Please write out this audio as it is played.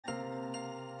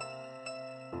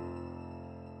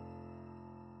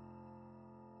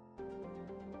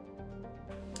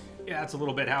Yeah, that's a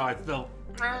little bit how I felt.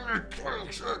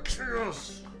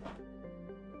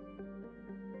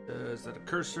 Is that a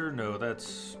cursor? No,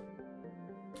 that's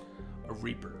a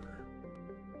Reaper.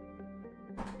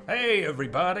 Hey,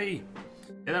 everybody!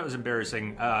 Yeah, that was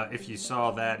embarrassing. If you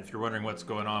saw that, if you're wondering what's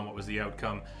going on, what was the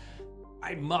outcome,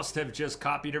 I must have just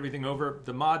copied everything over.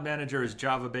 The mod manager is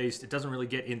Java-based. It doesn't really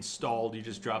get installed. You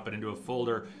just drop it into a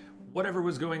folder. Whatever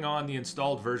was going on, the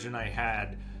installed version I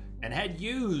had, and had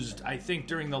used, I think,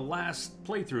 during the last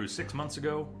playthrough 6 months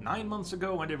ago, 9 months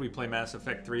ago. When did we play Mass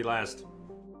Effect 3 last?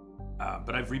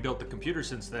 But I've rebuilt the computer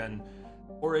since then.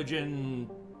 Origin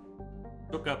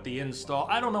took up the install.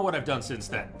 I don't know what I've done since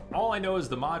then. All I know is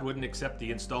the mod wouldn't accept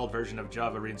the installed version of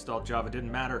Java, reinstalled Java,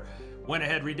 didn't matter. Went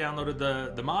ahead, re-downloaded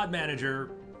the mod manager,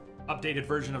 updated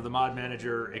version of the mod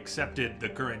manager, accepted the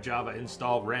current Java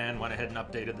install, ran, went ahead and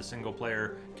updated the single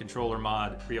player controller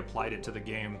mod, reapplied it to the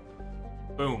game.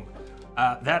 Boom.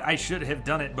 That I should have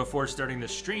done it before starting the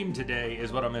stream today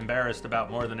is what I'm embarrassed about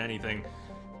more than anything.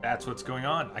 That's what's going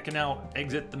on. I can now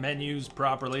exit the menus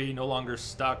properly, no longer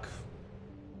stuck.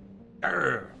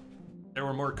 Arrgh. There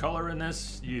were more color in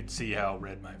this, you'd see how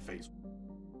red my face was.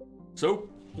 So,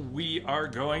 we are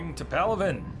going to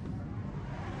Palaven.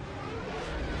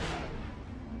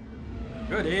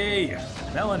 Goody!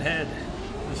 Melonhead.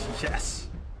 Yes.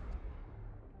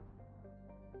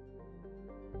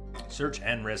 Search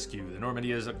and rescue. The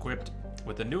Normandy is equipped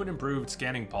with a new and improved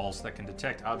scanning pulse that can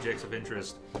detect objects of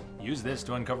interest. Use this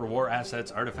to uncover war assets,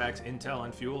 artifacts, intel,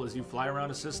 and fuel as you fly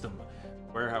around a system.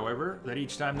 Where, however, that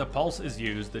each time the pulse is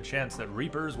used, the chance that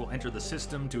Reapers will enter the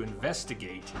system to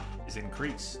investigate is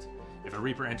increased. If a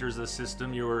Reaper enters the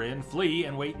system you are in, flee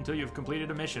and wait until you've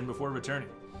completed a mission before returning.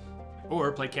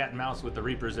 Or play cat and mouse with the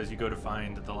Reapers as you go to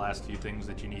find the last few things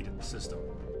that you need in the system.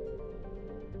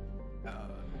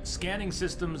 Scanning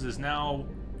systems is now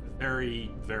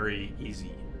very, very easy.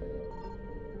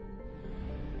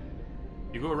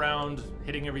 You go around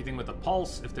hitting everything with a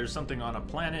pulse. If there's something on a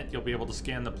planet, you'll be able to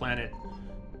scan the planet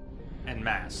en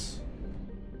masse.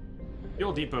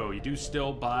 Fuel depot, you do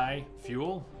still buy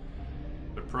fuel,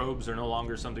 but probes are no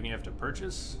longer something you have to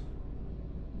purchase.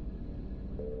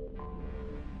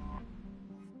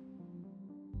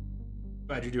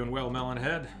 Glad you're doing well,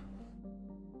 Melonhead.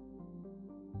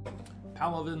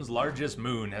 Palaven's largest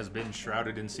moon has been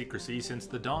shrouded in secrecy since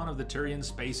the dawn of the Turian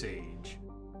space age.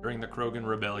 During the Krogan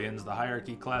rebellions, the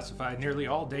hierarchy classified nearly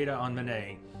all data on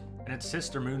Menet and its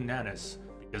sister moon Nanus,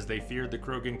 because they feared the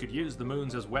Krogan could use the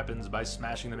moons as weapons by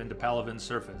smashing them into Palaven's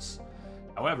surface.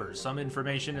 However, some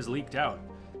information is leaked out.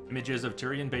 Images of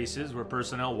Turian bases where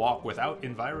personnel walk without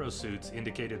envirosuits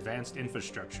indicate advanced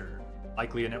infrastructure,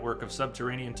 likely a network of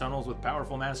subterranean tunnels with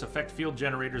powerful Mass Effect field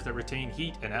generators that retain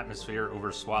heat and atmosphere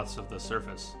over swaths of the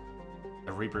surface.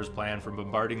 The Reapers' plan for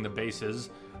bombarding the bases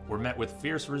were met with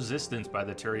fierce resistance by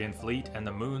the Turian fleet and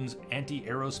the moon's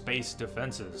anti-aerospace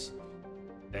defenses.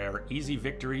 Their easy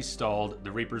victory stalled,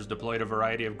 the Reapers deployed a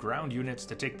variety of ground units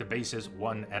to take the bases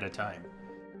one at a time.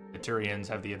 The Turians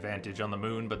have the advantage on the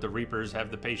moon, but the Reapers have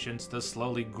the patience to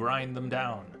slowly grind them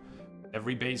down.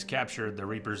 Every base captured, the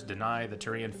Reapers deny the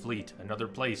Turian fleet another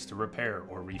place to repair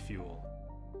or refuel.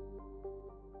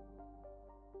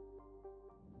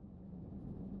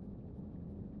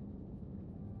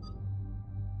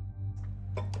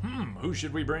 Who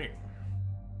should we bring?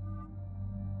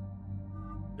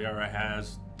 Liara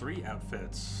has 3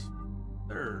 outfits.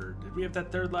 Third. Did we have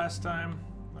that third last time?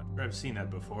 Not sure I've seen that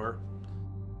before.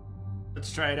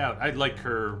 Let's try it out. I'd like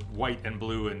her white and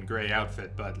blue and gray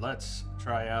outfit, but let's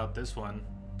try out this one.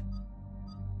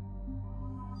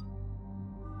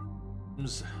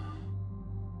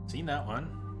 Seen that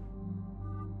one.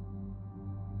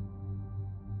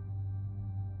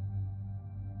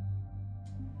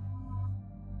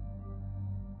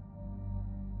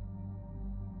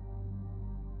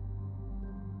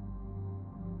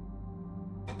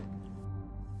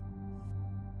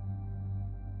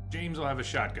 James will have a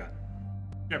shotgun.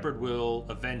 Shepard will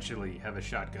eventually have a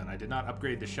shotgun. I did not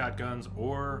upgrade the shotguns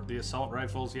or the assault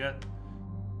rifles yet.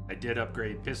 I did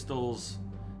upgrade pistols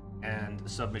and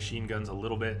submachine guns a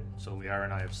little bit, so Liara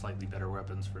and I have slightly better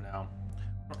weapons for now.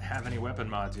 We don't have any weapon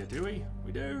mods yet, do we?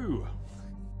 We do!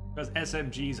 Because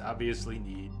SMGs obviously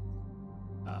need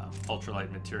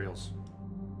ultralight materials.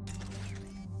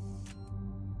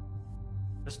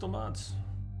 Pistol mods.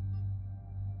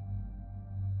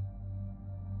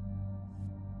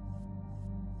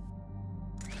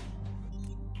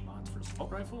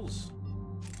 Assault rifles.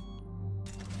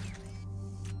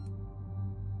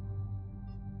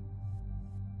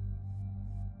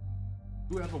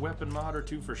 Do we have a weapon mod or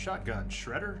two for shotgun?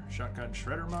 Shredder? Shotgun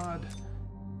shredder mod.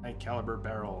 High caliber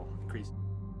barrel increase.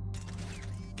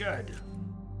 Good.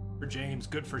 For James,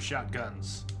 good for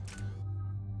shotguns.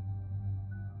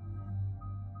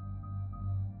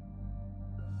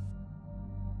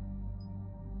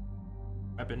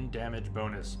 Weapon damage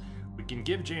bonus. We can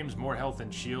give James more health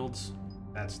and shields.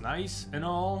 That's nice and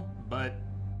all, but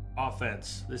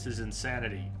offense. This is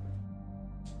insanity.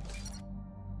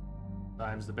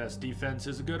 Sometimes the best defense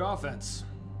is a good offense.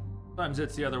 Sometimes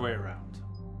it's the other way around.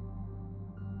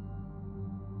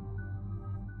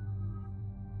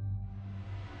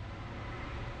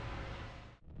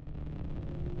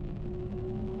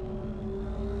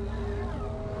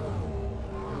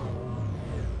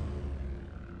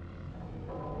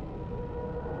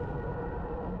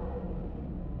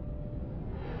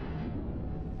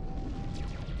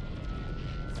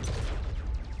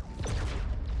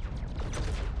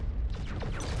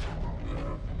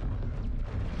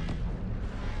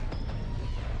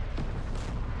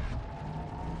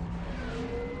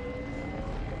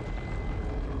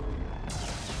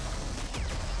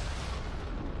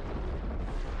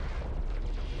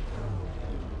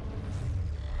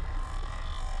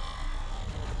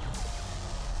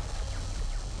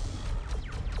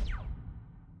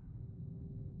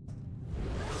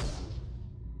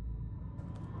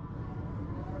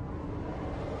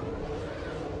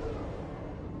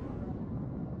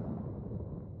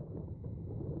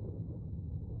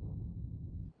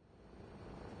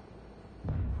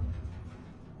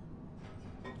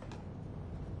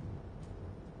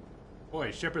 Boy,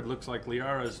 Shepard looks like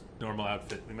Liara's normal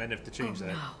outfit. We might have to change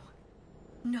that. No.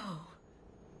 No.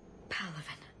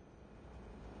 Palaven.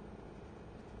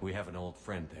 We have an old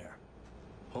friend there.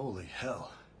 Holy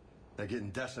hell. They're getting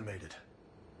decimated.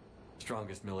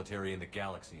 Strongest military in the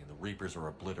galaxy, and the Reapers are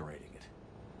obliterating it.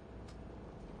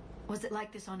 Was it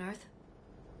like this on Earth?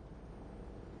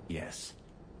 Yes.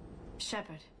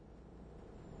 Shepard.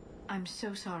 I'm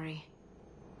so sorry.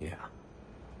 Yeah.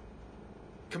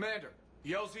 Commander,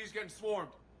 the LZ's getting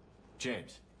swarmed.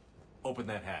 James, open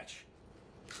that hatch.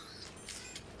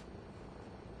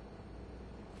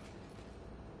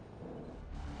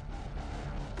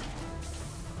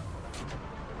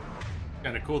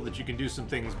 Kind of cool that you can do some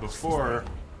things before.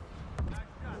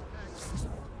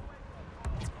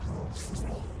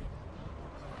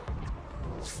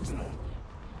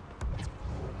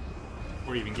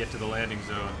 Before you even get to the landing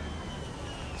zone.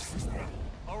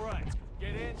 All right,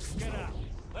 get in, get out.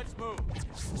 Let's move.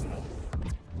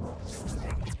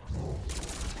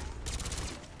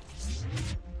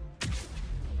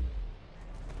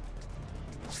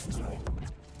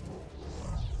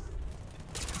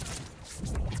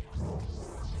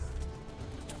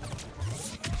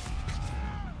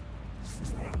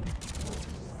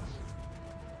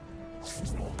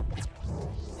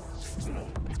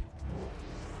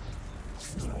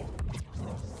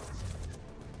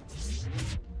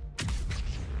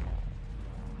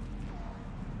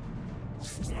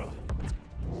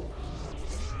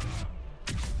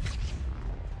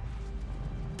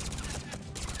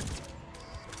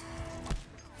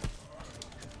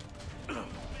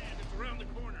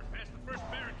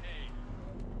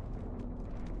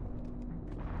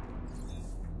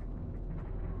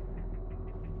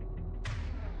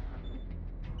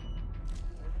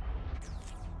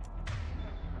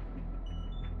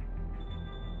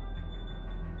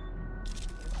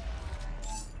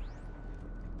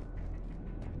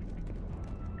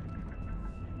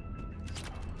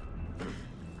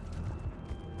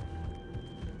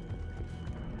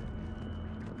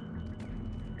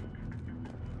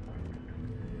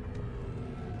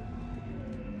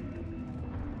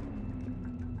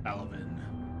 Alvin.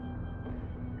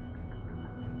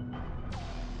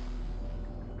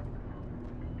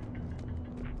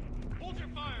 Hold your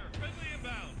fire. Friendly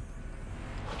inbound.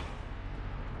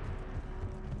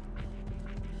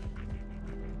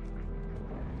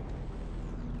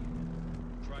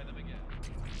 Try them again.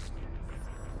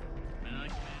 And I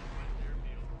can't find their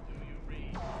field. Do you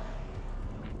read?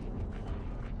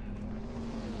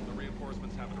 The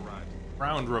reinforcements haven't arrived.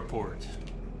 Ground report.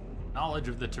 Knowledge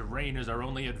of the terrain is our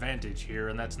only advantage here,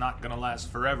 and that's not gonna last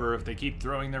forever if they keep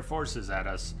throwing their forces at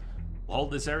us. We'll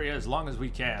hold this area as long as we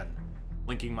can.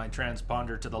 Linking my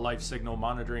transponder to the life signal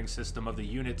monitoring system of the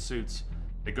unit suits.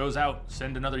 If it goes out,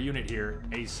 send another unit here,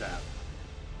 ASAP.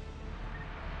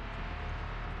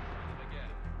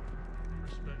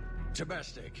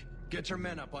 Domestic, get your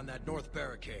men up on that north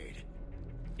barricade.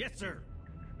 Yes, sir.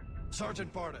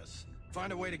 Sergeant Bartis,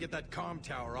 find a way to get that comm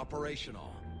tower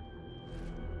operational.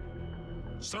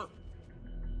 Sir.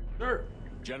 Sir.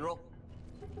 General?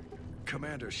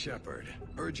 Commander Shepard,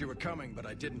 heard you were coming, but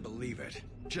I didn't believe it.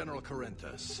 General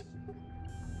Corinthus.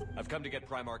 I've come to get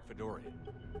Primarch Fedorian.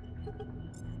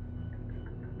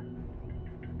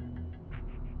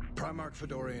 Primarch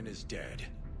Fedorian is dead.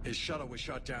 His shuttle was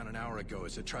shot down an hour ago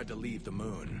as it tried to leave the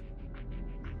moon.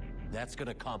 That's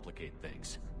gonna complicate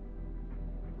things.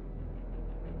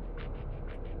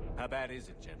 How bad is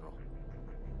it, General?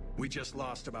 We just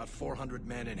lost about 400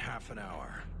 men in half an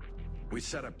hour. We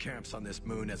set up camps on this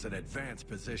moon as an advanced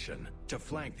position to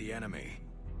flank the enemy.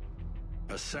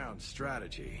 A sound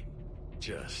strategy.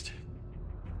 Just...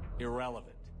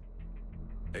 irrelevant.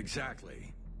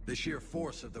 Exactly. The sheer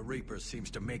force of the Reapers seems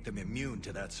to make them immune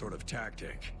to that sort of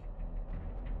tactic.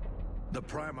 The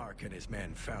Primarch and his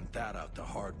men found that out the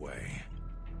hard way.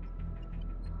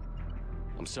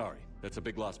 I'm sorry. That's a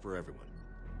big loss for everyone.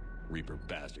 Reaper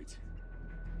bastards.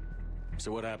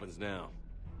 So what happens now?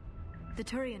 The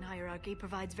Turian hierarchy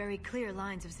provides very clear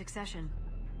lines of succession.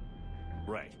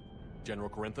 Right. General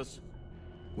Corinthus?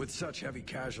 With such heavy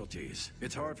casualties,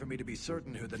 it's hard for me to be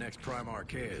certain who the next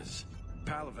Primarch is.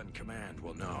 Palaven Command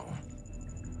will know.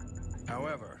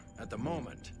 However, at the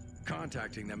moment,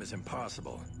 contacting them is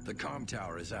impossible. The comm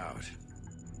tower is out.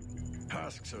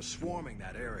 Husks are swarming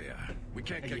that area. We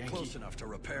can't get close enough to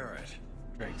repair it.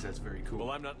 Dregs, that's very cool. Well,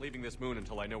 I'm not leaving this moon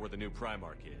until I know where the new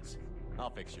Primarch is.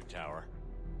 I'll fix your tower.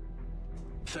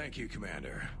 Thank you,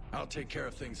 Commander. I'll take care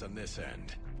of things on this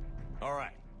end. All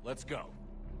right, let's go.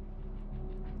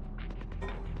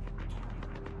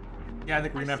 Yeah, I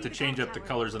think we're gonna have to change up the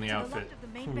colors on the outfit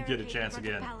when we get a chance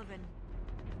again.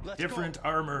 Different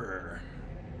armor.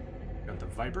 Got the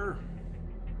Viper.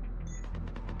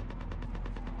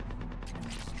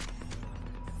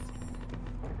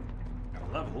 Got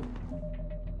a level.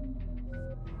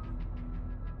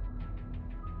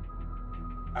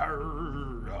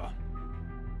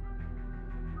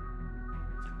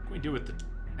 What can we do with the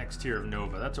next tier of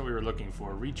Nova? That's what we were looking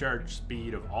for. Recharge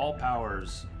speed of all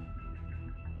powers.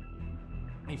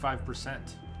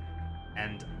 25%.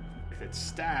 And if it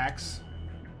stacks,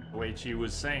 the way Chi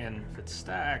was saying, if it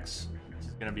stacks, this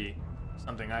is going to be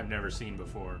something I've never seen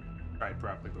before, tried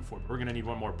properly before. But we're going to need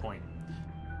one more point.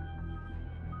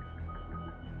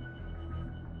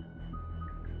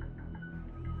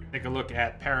 Take a look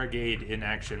at Paragade in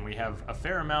action. We have a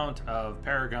fair amount of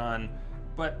Paragon,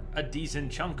 but a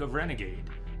decent chunk of Renegade.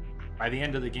 By the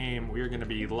end of the game, we are going to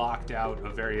be locked out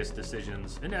of various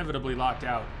decisions, inevitably locked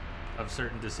out of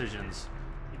certain decisions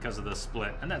because of the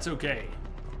split, and that's okay.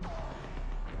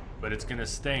 But it's going to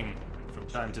sting from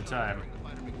time to time.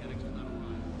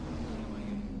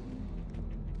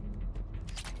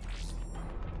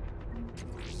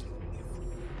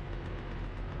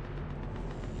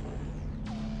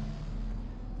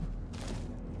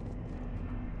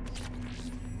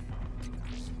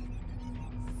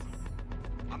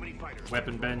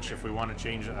 Weapon bench if we want to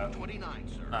change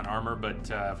not armor, but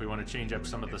if we want to change up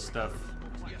some of the stuff.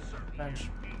 Bench.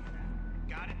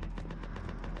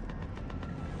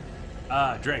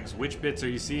 Dregs, which bits are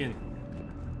you seeing?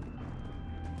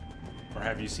 Or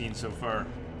have you seen so far?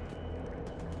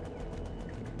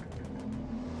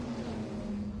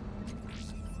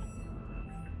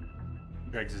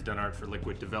 Dregs has done art for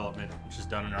Liquid Development, which has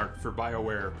done an art for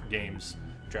BioWare games,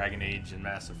 Dragon Age and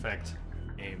Mass Effect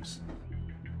games.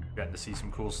 Gotten to see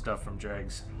some cool stuff from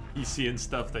Dregs. He's seeing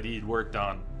stuff that he'd worked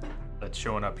on that's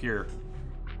showing up here.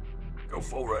 Go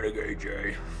full Renegade,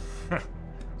 Jay.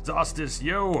 Zostis,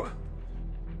 yo!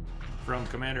 From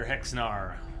Commander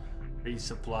Hexnar.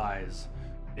 Resupplies.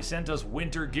 They sent us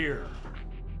winter gear.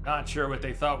 Not sure what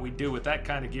they thought we'd do with that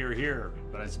kind of gear here,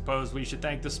 but I suppose we should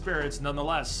thank the spirits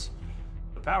nonetheless.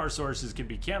 The power sources can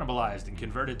be cannibalized and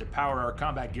converted to power our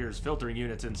combat gear's filtering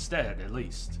units instead, at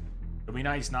least. It'll be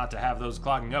nice not to have those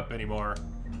clogging up anymore.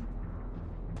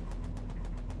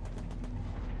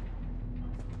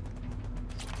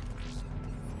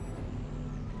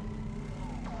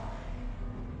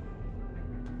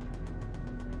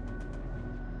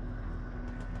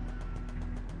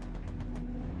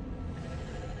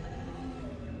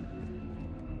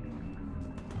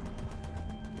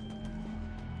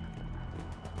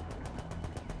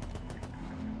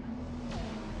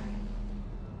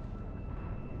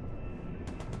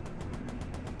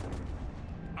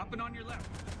 Up and on your left.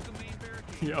 This is the main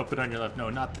barricade. Yeah, up and on your left. No,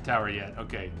 not the tower yet.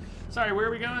 Okay. Sorry, where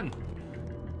are we going?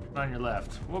 On your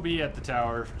left. We'll be at the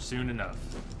tower soon enough.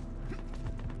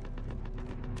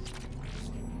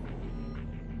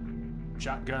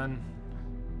 Shotgun.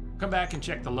 Come back and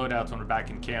check the loadouts when we're back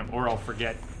in camp, or I'll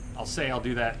forget. I'll say I'll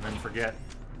do that and then forget.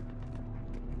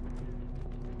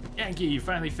 Yankee, you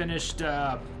finally finished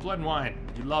Blood and Wine.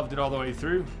 You loved it all the way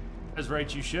through. That's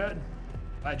right, you should.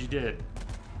 Glad you did.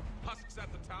 Husks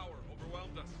at the tower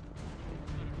overwhelmed us.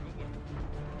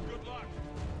 Good luck.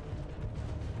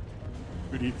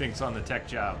 Who do you think's on the tech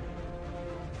job?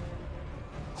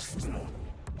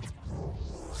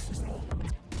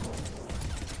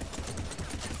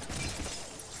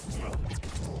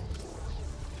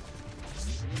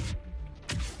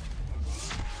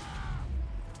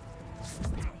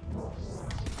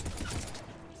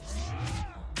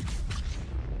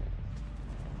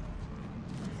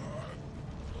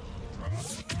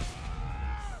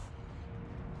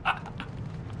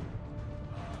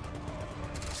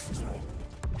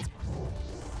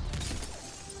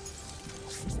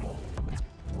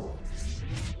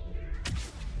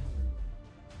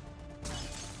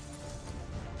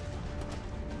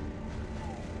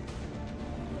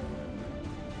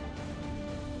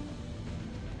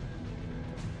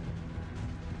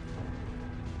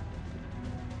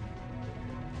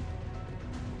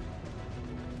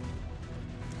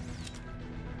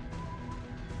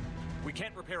 We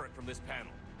can't repair it from this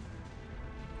panel.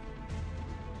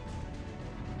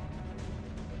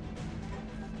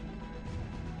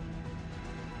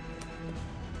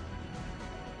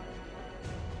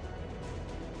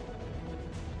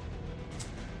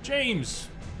 James,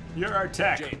 you're our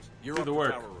tech. James, you're Do up the for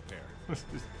work. tower repair.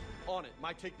 On it.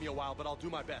 Might take me a while, but I'll do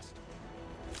my best.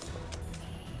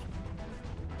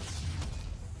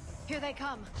 Here they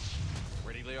come.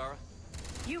 Ready, Liara?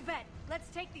 You bet. Let's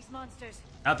take these monsters.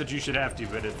 Not that you should have to,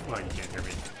 but if... Well, you can't hear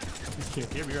me. You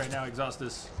can't hear me right now,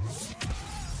 Exhaustus.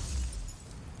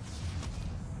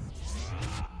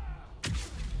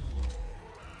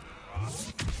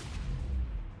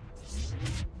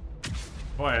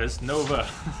 Boy, this Nova...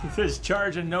 this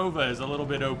charge in Nova is a little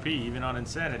bit OP, even on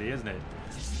Insanity, isn't it?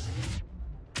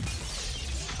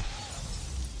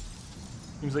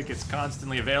 Seems like it's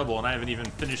constantly available, and I haven't even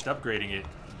finished upgrading it.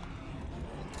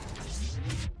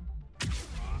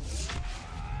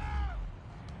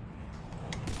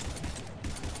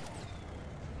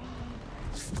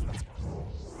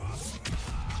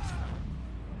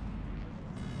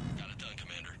 Got it done,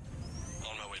 Commander.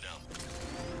 On my way down.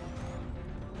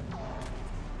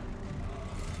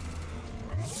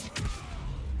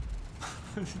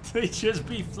 They just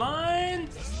be flying?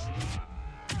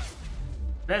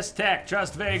 Best tech,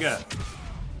 trust Vega.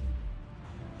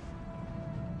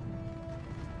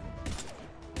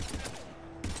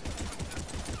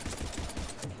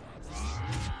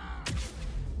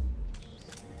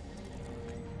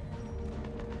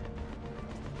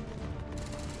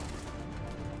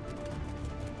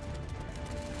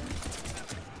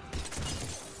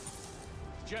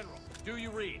 General, do you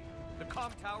read? The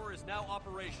comm tower is now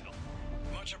operational.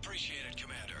 Much appreciated,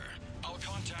 Commander. I'll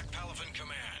contact Palavin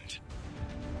Command.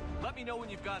 Let me know when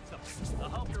you've got something. I'll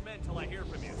help your men till I hear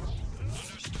from you.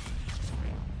 Understood.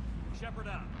 Shepard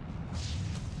out.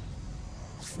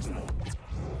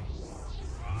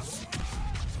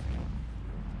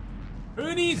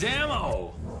 Who needs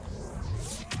ammo?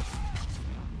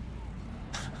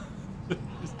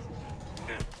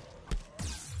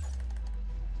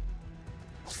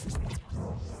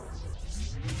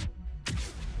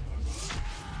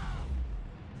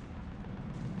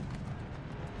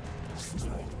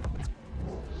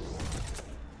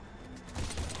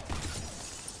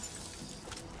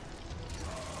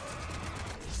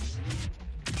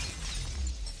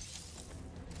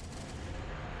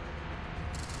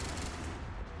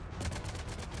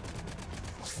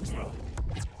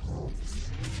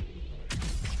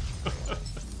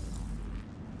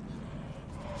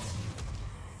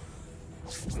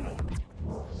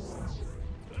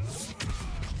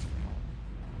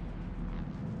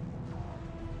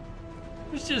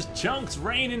 It's just chunks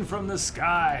raining from the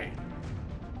sky.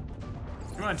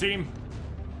 Come on, team.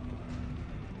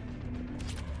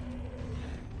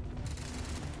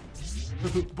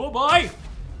 Bye-bye.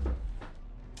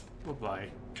 Bye-bye.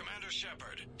 Commander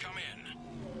Shepard, come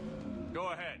in. Go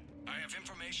ahead. I have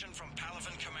information from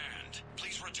Palavin Command.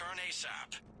 Please return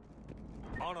ASAP.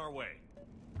 On our way.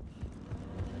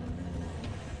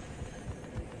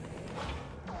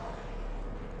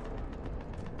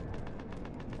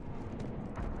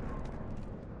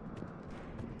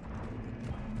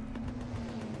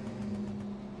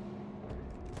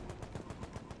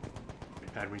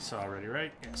 That we saw already,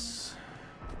 right? Yes.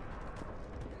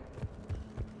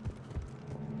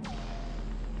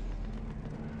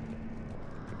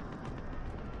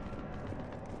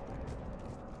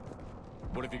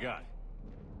 What have you got?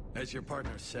 As your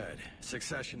partner said,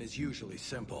 succession is usually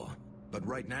simple. But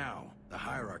right now, the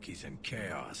hierarchy's in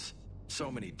chaos.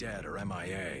 So many dead or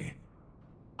MIA.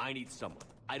 I need someone.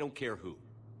 I don't care who.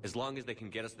 As long as they can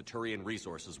get us the Turian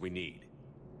resources we need.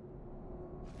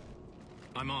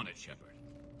 I'm on it, Shepard.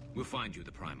 We'll find you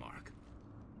the Primarch.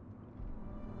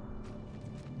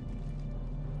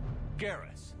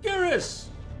 Garrus. Garrus!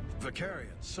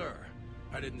 Vicarian, sir.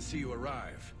 I didn't see you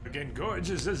arrive. Again,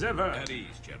 gorgeous as ever. At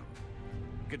ease, General.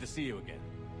 Good to see you again.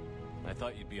 I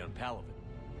thought you'd be on Palavin.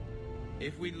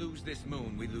 If we lose this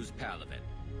moon, we lose Palavin.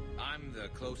 I'm the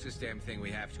closest damn thing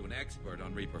we have to an expert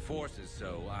on Reaper forces,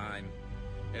 so I'm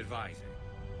advising.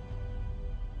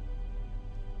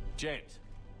 James,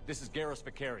 this is Garrus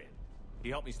Vicarian. He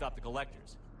helped me stop the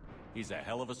Collectors. He's a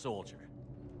hell of a soldier.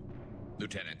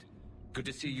 Lieutenant, good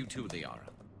to see you too, Liara.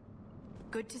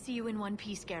 Good to see you in one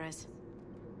piece, Garrus.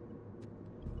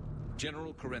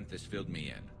 General Corinthus filled me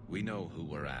in. We know who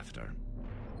we're after.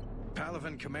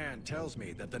 Palavin Command tells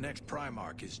me that the next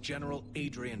Primarch is General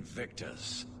Adrian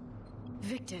Victus.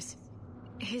 Victus.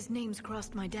 His name's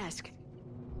crossed my desk.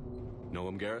 Know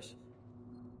him, Garrus?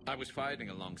 I was fighting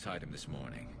alongside him this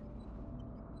morning.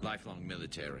 Lifelong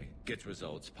military, gets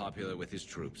results, popular with his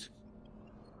troops.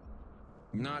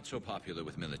 Not so popular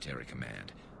with military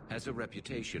command. Has a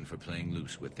reputation for playing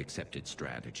loose with accepted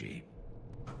strategy.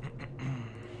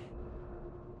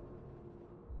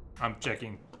 I'm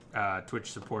checking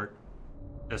Twitch support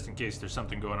just in case there's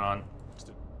something going on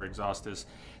for Exhaustus.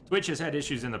 Twitch has had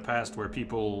issues in the past where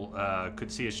people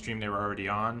could see a stream they were already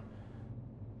on,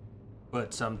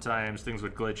 but sometimes things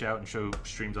would glitch out and show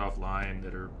streams offline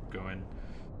that are going.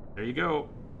 There you go.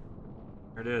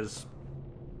 There it is.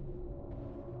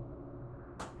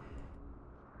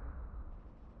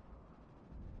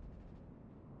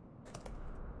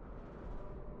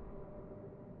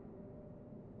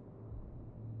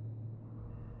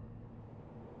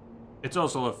 It's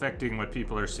also affecting what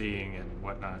people are seeing and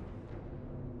whatnot.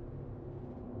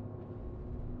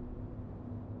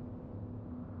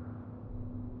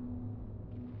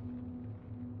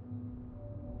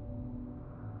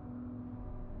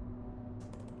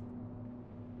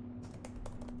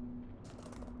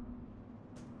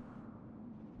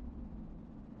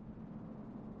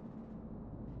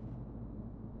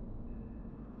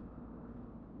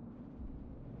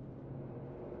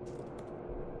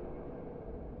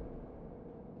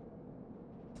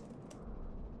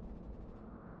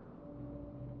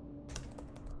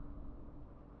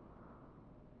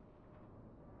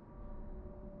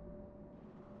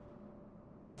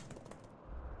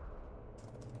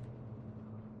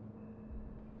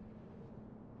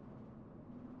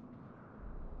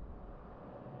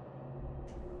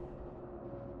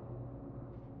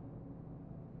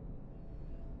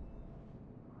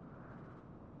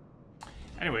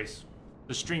 Anyways,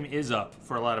 the stream is up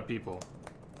for a lot of people.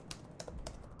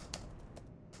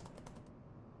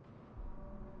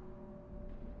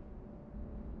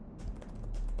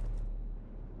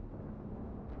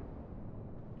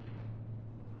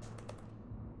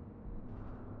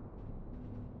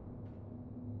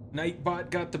 Nightbot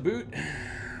got the boot?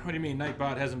 What do you mean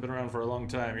Nightbot hasn't been around for a long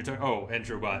time? You're talking, oh,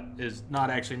 Entrobot is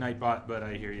not actually Nightbot, but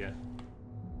I hear you.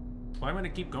 Well, I'm gonna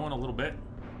keep going a little bit.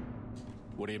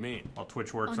 What do you mean? While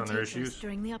Twitch works on their issues.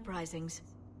 During the uprisings,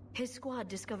 his squad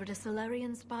discovered a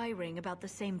Solarian spy ring about the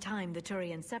same time the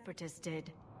Turian separatists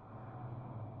did.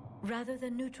 Rather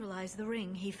than neutralize the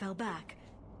ring, he fell back.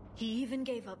 He even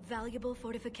gave up valuable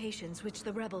fortifications which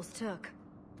the rebels took.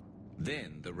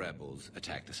 Then the rebels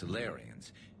attacked the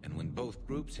Solarians, and when both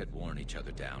groups had worn each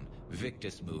other down,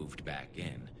 Victus moved back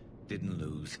in. Didn't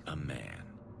lose a man.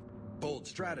 Bold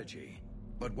strategy.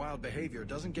 But wild behavior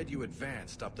doesn't get you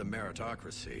advanced up the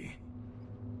meritocracy.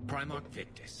 Primarch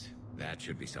Victus. That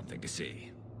should be something to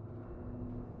see.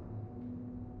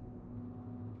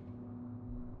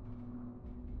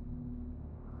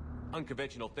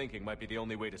 Unconventional thinking might be the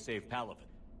only way to save Palaven.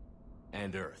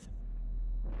 And Earth.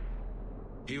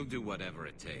 He'll do whatever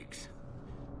it takes.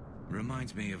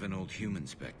 Reminds me of an old human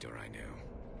Spectre I knew.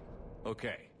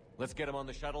 Okay, let's get him on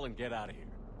the shuttle and get out of here.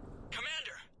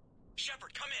 Commander!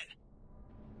 Shepard, come in!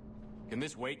 Can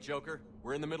this wait, Joker?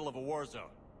 We're in the middle of a war zone.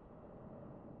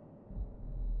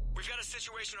 We've got a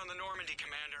situation on the Normandy,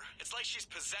 Commander. It's like she's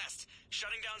possessed.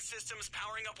 Shutting down systems,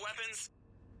 powering up weapons.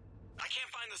 I can't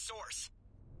find the source.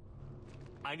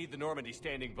 I need the Normandy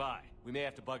standing by. We may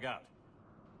have to bug out.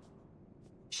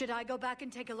 Should I go back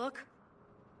and take a look?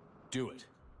 Do it.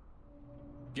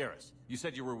 Garrus, you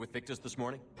said you were with Victus this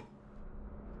morning?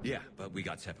 Yeah, but we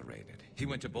got separated. He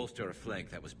went to bolster a flank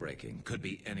that was breaking. Could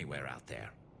be anywhere out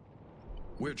there.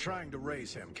 We're trying to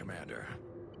raise him, Commander.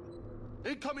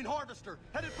 Incoming Harvester,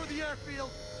 headed for the airfield.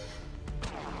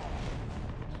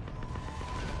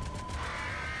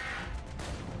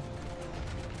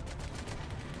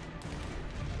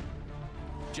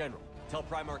 General, tell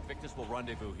Primarch Victus we'll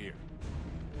rendezvous here.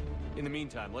 In the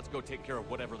meantime, let's go take care of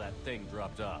whatever that thing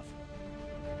dropped off.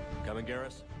 Coming,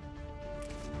 Garrus?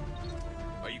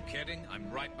 Are you kidding? I'm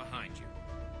right behind you.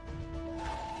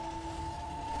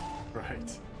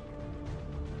 Right.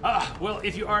 Well,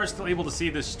 if you are still able to see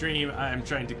this stream, I'm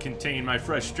trying to contain my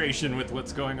frustration with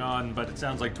what's going on, but it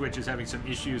sounds like Twitch is having some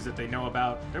issues that they know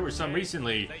about. There were some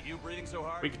recently, Is that you breathing so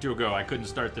hard? a week or two ago. I couldn't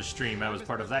start the stream. I was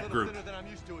part of that group.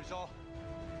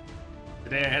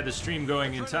 Today I had the stream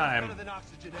going in time,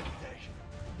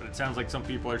 but it sounds like some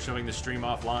people are showing the stream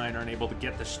offline, aren't able to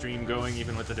get the stream going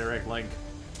even with the direct link.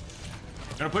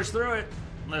 Gonna push through it,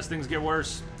 unless things get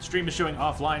worse. Stream is showing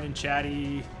offline and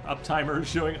chatty. Uptimer is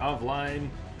showing offline.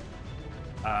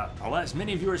 Alas,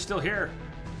 many of you are still here.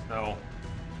 So,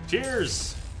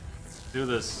 cheers! Let's do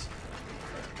this.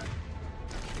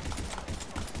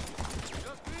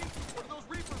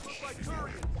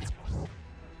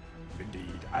 Indeed.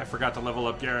 I forgot to level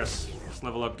up Garrus. Let's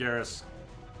level up Garrus.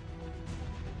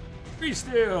 Free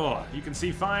still. You can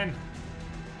see fine.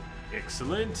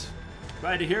 Excellent.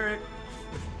 Glad to hear it.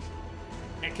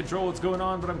 Can't control what's going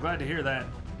on, but I'm glad to hear that.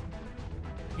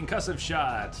 Concussive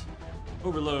shot.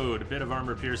 Overload. A bit of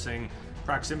armor piercing.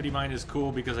 Proximity mine is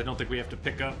cool because I don't think we have to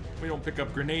pick up. We don't pick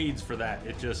up grenades for that.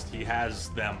 It just he has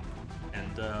them,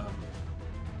 and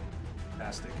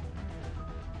fantastic.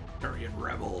 Turian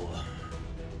Rebel.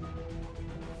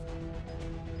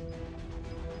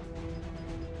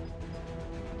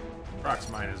 Prox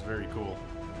mine is very cool.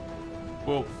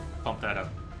 We'll pump that up.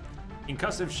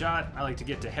 Concussive shot. I like to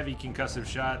get to heavy concussive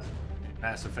shot.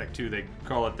 Mass Effect 2, they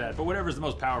call it that. But whatever's the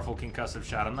most powerful concussive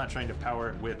shot. I'm not trying to power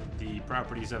it with the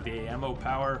properties of the ammo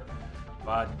power,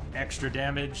 but extra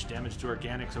damage, damage to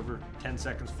organics over 10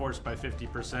 seconds, forced by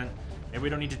 50%. And we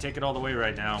don't need to take it all the way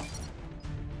right now.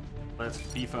 Let's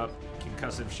beef up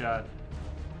concussive shot.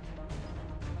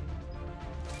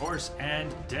 Force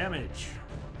and damage.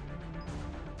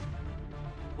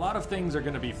 A lot of things are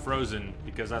going to be frozen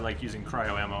because I like using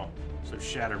cryo ammo, so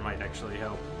shatter might actually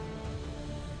help.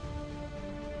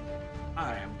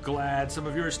 I am glad some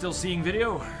of you are still seeing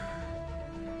video.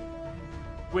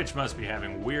 Twitch must be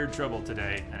having weird trouble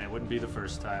today, and it wouldn't be the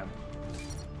first time.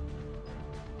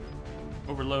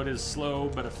 Overload is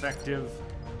slow but effective.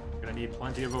 Gonna need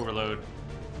plenty of overload.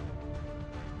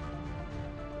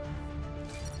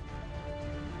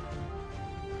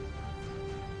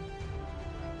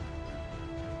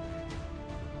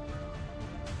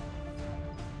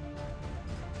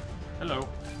 Hello,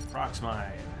 Prox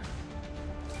mine.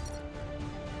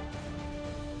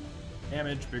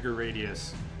 Damage, bigger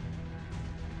radius.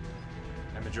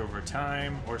 Damage over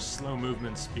time or slow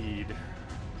movement speed.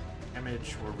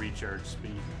 Damage or recharge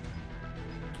speed.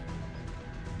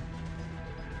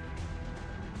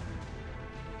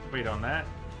 Wait on that.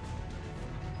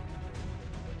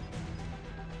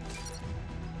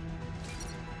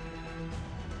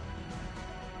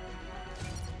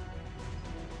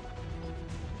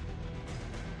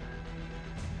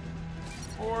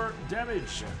 Or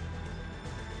damage.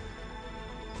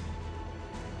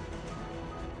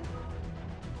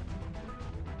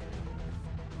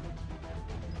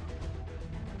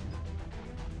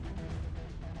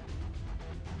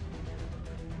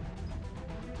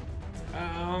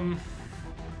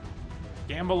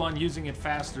 Gamble on using it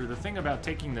faster. The thing about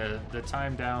taking the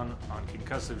time down on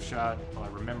concussive shot, well, I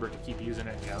remember to keep using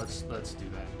it. Yeah, let's do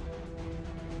that.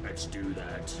 Let's do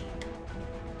that.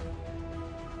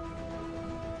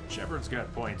 Shepard's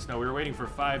got points. No, we were waiting for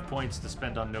 5 points to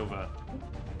spend on Nova.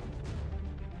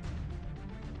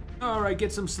 All right,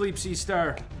 get some sleep, Sea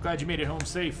Star. Glad you made it home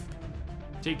safe.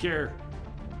 Take care.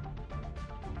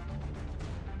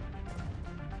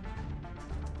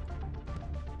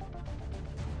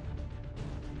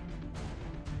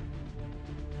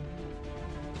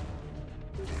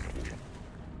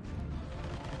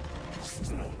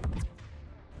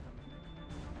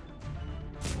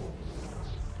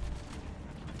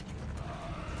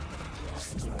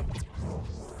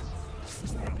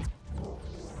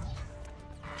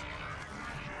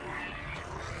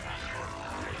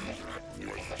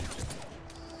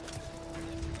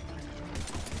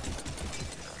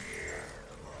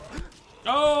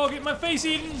 Oh, get my face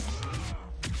eaten!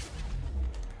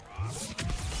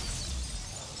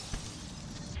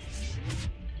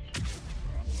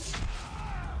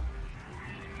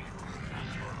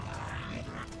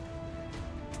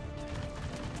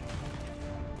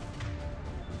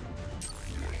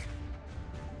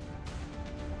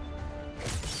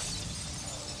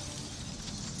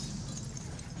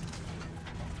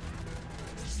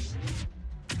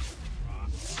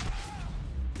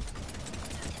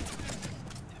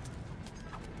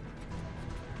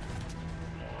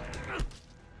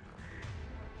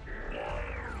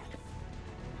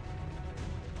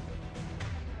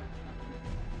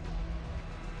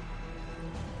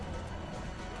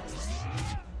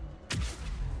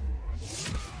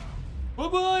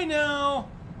 Bye-bye now!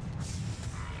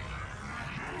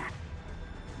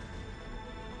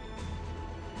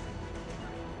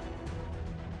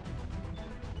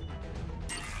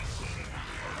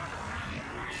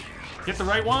 Get the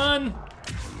right one!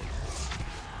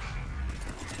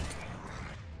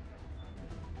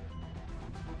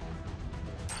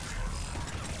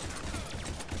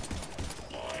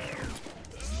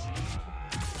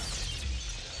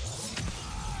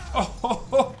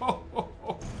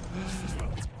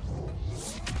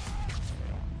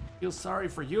 Feel sorry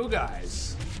for you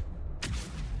guys.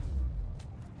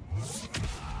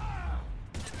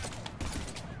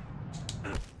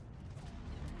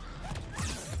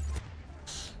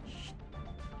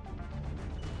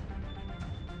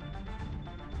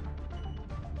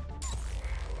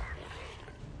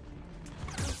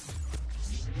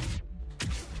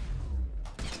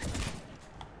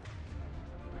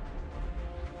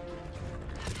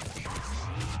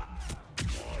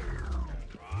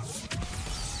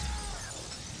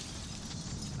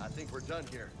 we're done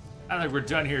here. I think we're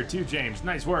done here too, James.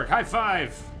 Nice work. High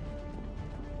five.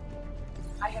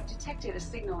 I have detected a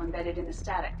signal embedded in the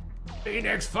static.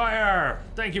 Phoenix Fire.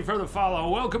 Thank you for the follow.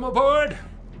 Welcome aboard.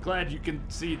 Glad you can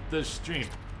see the stream.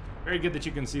 Very good that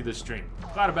you can see the stream.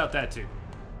 Glad about that too.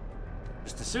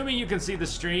 Just assuming you can see the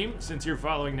stream since you're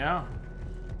following now.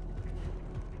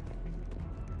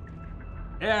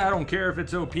 Yeah, I don't care if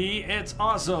it's OP. It's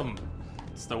awesome.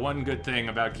 It's the one good thing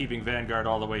about keeping Vanguard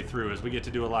all the way through is we get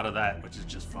to do a lot of that, which is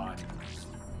just fun.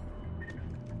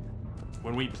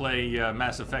 When we play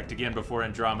Mass Effect again before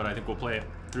Andromeda, I think we'll play it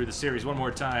through the series one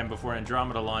more time before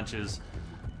Andromeda launches.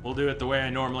 We'll do it the way I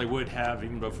normally would have,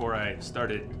 even before I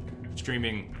started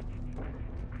streaming.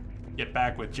 Get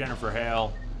back with Jennifer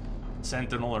Hale,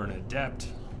 Sentinel, or an Adept.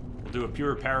 We'll do a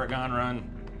pure Paragon run.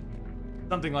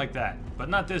 Something like that. But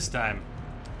not this time.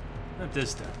 Not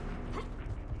this time.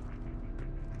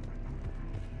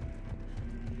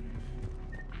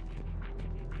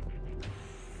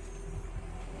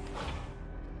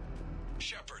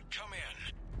 Shepard, come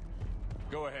in.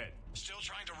 Go ahead. Still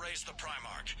trying to raise the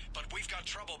Primarch, but we've got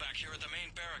trouble back here at the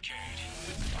main barricade.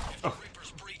 If the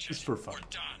Reapers breach Just it, for fun. we're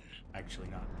done. Actually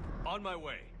not. On my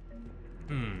way.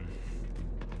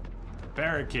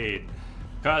 Barricade.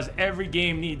 Cause every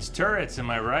game needs turrets, am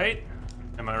I right?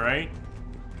 Am I right?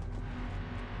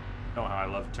 Oh, how I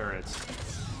love turrets.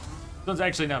 This one's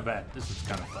actually not bad. This is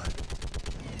kind of fun.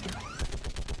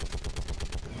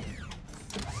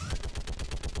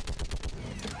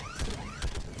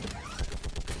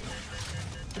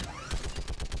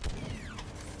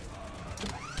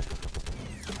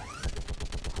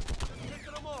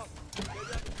 Picking them off. Maybe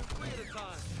I can do 3 at a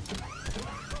time.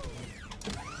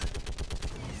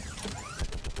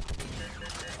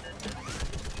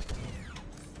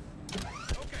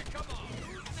 Okay, come on.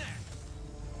 Who's next?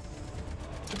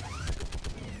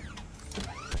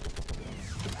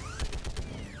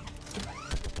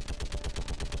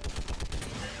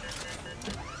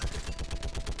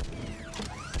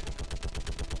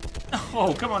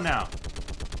 Oh, come on now.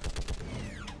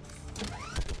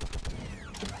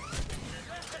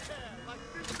 Like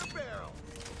fish in a barrel.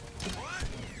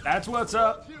 What? That's what's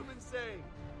up. Humans say,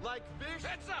 like fish.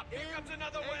 Heads up! Here in comes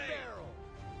another a wave! barrel.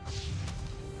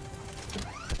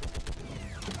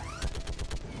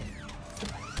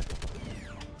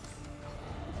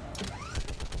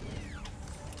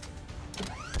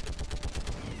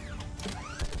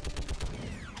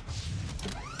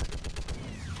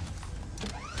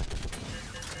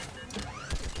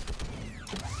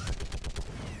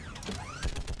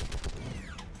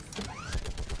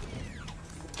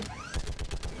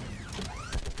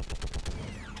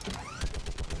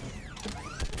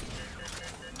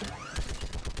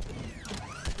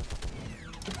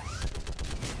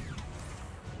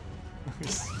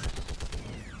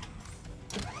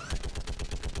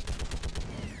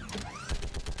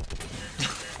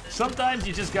 Sometimes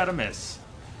you just gotta miss.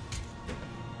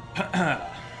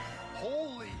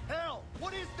 Holy hell!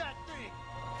 What is that thing?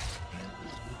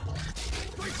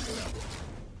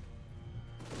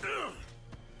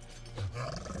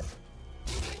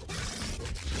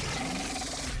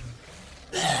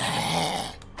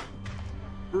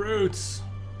 Brutes.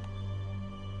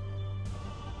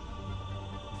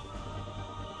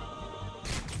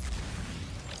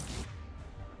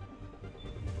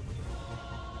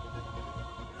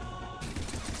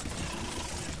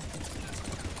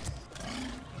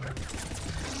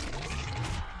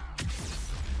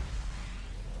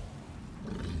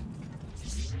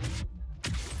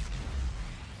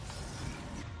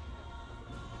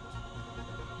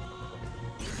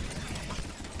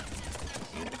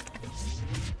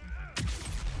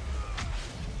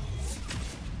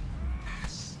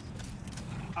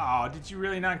 Oh, did you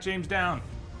really knock James down?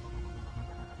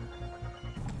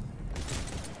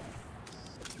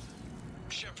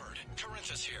 Shepard,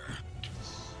 Corinthus here.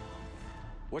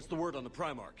 What's the word on the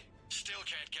Primarch? Still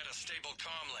can't get a stable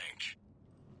comm link.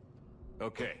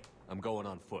 Okay, I'm going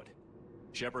on foot.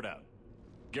 Shepard out.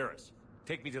 Garrus,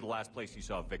 take me to the last place you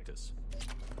saw Victus.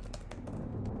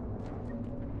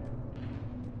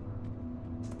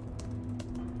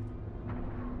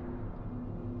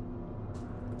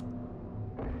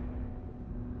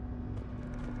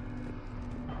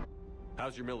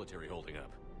 How's your military holding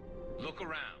up? Look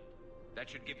around. That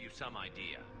should give you some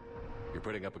idea. You're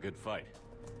putting up a good fight.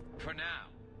 For now.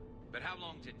 But how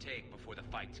long does it take before the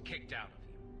fight's kicked out of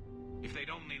you? If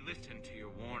they'd only listened to your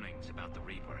warnings about the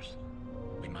Reapers,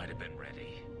 we might have been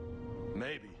ready.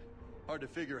 Maybe. Hard to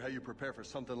figure how you prepare for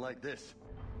something like this.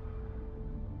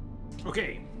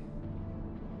 Okay.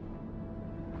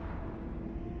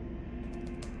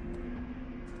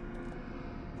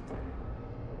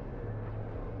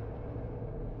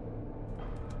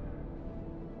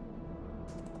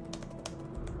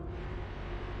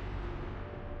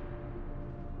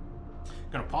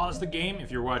 gonna pause the game.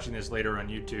 If you're watching this later on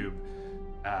YouTube,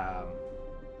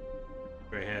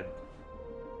 go ahead,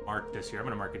 mark this here. I'm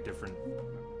gonna mark it different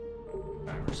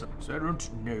or something, so I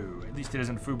don't know. At least it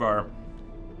isn't foobar.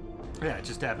 Yeah, it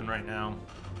just happened right now.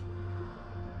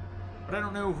 But I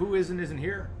don't know who is and isn't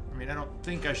here. I mean, I don't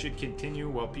think I should continue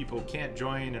while people can't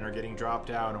join and are getting dropped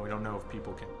out, and we don't know if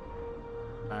people can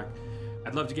back.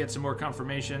 I'd love to get some more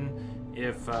confirmation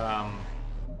if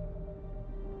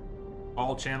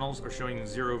all channels are showing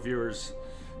 0 viewers.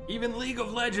 Even League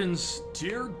of Legends,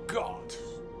 dear God.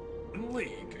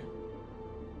 League.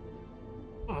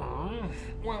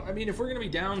 Well, I mean, if we're gonna be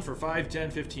down for 5,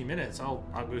 10, 15 minutes, I'll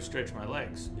go stretch my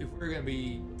legs. If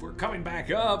we're coming back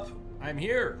up, I'm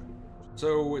here.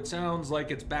 So it sounds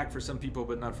like it's back for some people,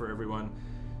 but not for everyone.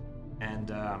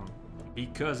 And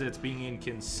because it's being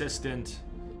inconsistent,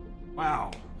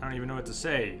 wow, I don't even know what to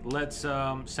say. Let's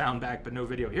sound back, but no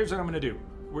video. Here's what I'm gonna do.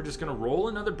 We're just gonna roll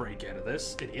another break out of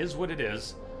this. It is what it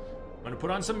is. I'm gonna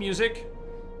put on some music.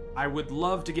 I would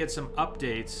love to get some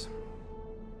updates.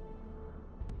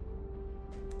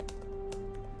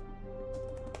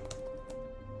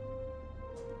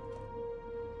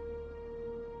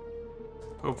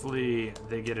 Hopefully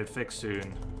they get it fixed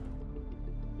soon.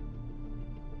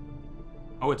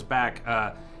 Oh, it's back.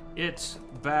 It's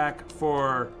back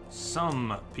for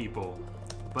some people,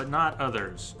 but not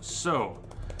others. So,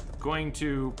 going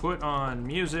to put on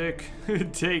music,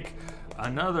 take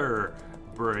another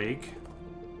break,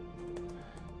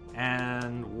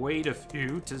 and wait a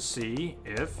few to see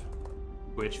if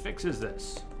Twitch fixes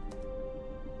this.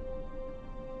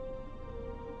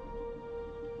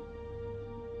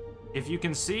 If you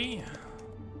can see,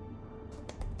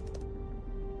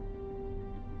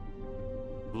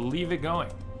 leave it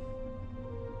going.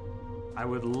 I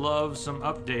would love some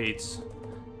updates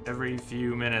every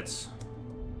few minutes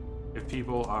if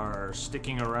people are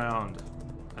sticking around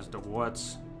as to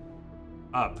what's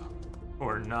up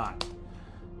or not.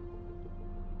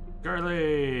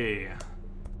 Girly!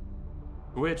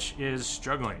 Twitch is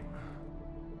struggling.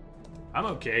 I'm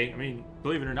okay. I mean,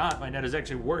 believe it or not, my net is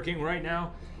actually working right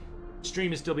now.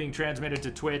 Stream is still being transmitted to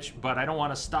Twitch, but I don't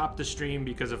want to stop the stream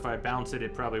because if I bounce it,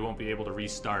 it probably won't be able to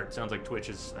restart. Sounds like Twitch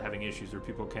is having issues where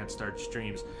people can't start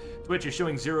streams. Twitch is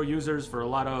showing 0 users for a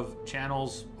lot of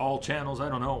channels, all channels, I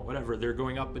don't know, whatever. They're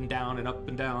going up and down and up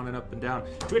and down and up and down.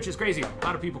 Twitch is crazy. A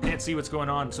lot of people can't see what's going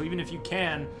on. So even if you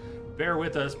can, bear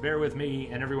with us, bear with me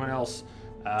and everyone else.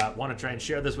 Want to try and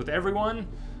share this with everyone.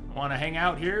 Want to hang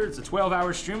out here. It's a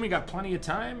 12-hour stream. We got plenty of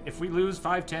time. If we lose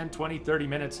 5, 10, 20, 30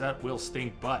 minutes, that will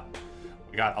stink butt.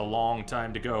 We got a long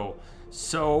time to go.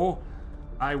 So,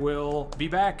 I will be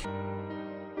back.